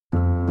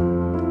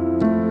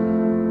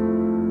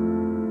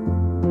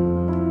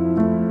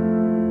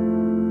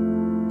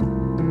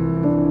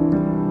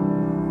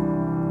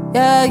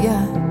yeah,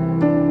 yeah.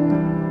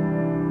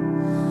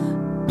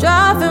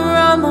 Driving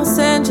around Los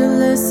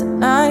Angeles at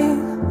night,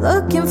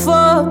 looking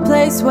for a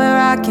place where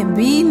I can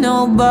be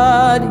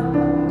nobody.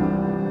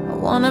 I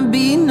wanna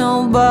be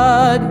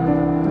nobody.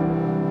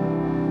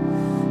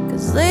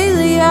 'Cause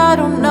lately I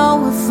don't know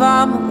if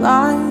I'm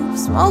alive.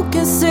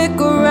 Smoking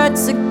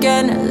cigarettes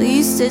again, at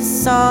least it's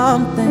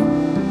something.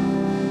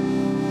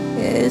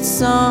 It's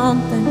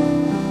something.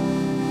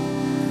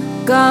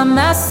 Got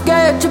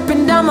mascara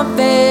dripping down my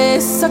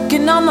face,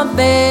 sucking on my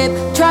vape.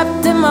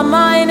 Trapped in my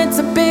mind, it's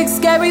a big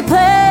scary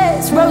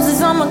place.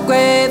 Roses on my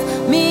grave,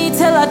 me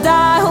till I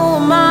die, who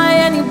am I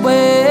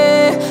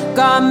anyway?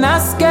 Got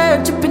mascara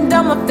dripping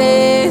down my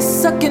face,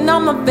 sucking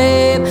on my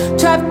vape.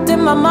 Trapped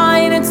in my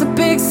mind, it's a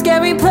big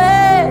scary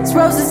place.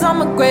 Roses on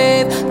my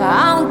grave, but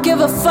I don't give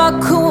a fuck,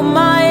 who am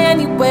I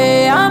anyway?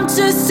 I'm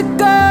just a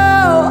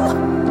girl,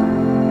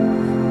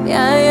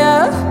 yeah,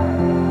 yeah.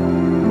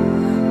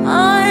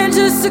 I'm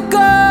just a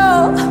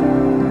girl,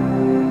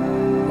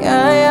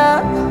 yeah, yeah.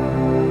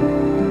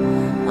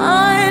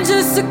 I'm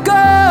just a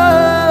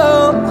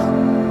girl,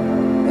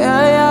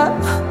 yeah, yeah.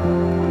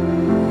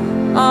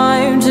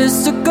 I'm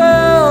just a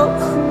girl,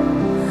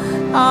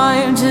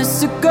 I'm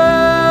just a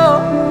girl.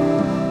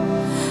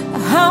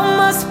 How am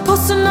I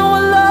supposed to know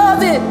what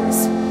love is?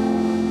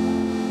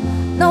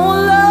 Know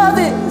what love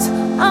is?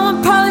 I'ma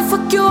probably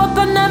fuck you up,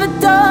 I've never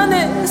done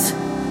this.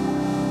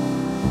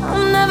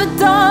 I've never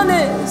done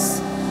this.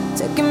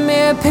 Taking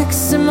mirror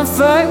pics in my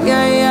fur,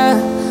 yeah, yeah.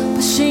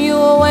 Pushing you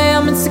away,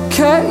 I'm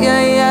insecure,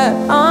 yeah, yeah.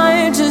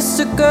 I'm just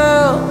a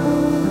girl,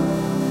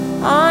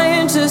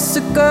 I'm just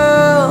a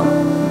girl.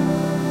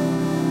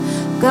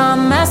 Got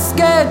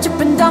mascara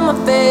dripping down my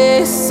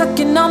face,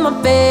 sucking on my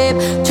vape.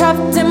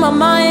 Trapped in my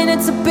mind,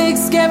 it's a big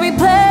scary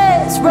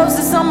place.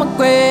 Roses on my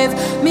grave,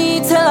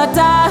 me till I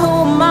die, who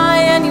am I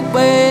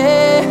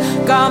anyway?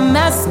 Got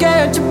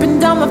mascara dripping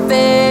down my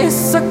face,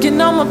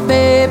 sucking on my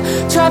vape.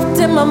 Trapped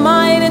in my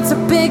mind, it's a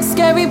big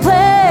scary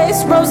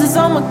place. Roses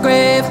on my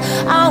grave,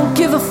 I don't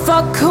give a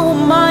fuck, who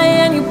am I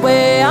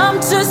anyway? I'm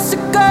just a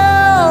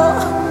girl,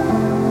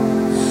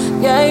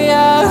 yeah,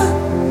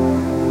 yeah.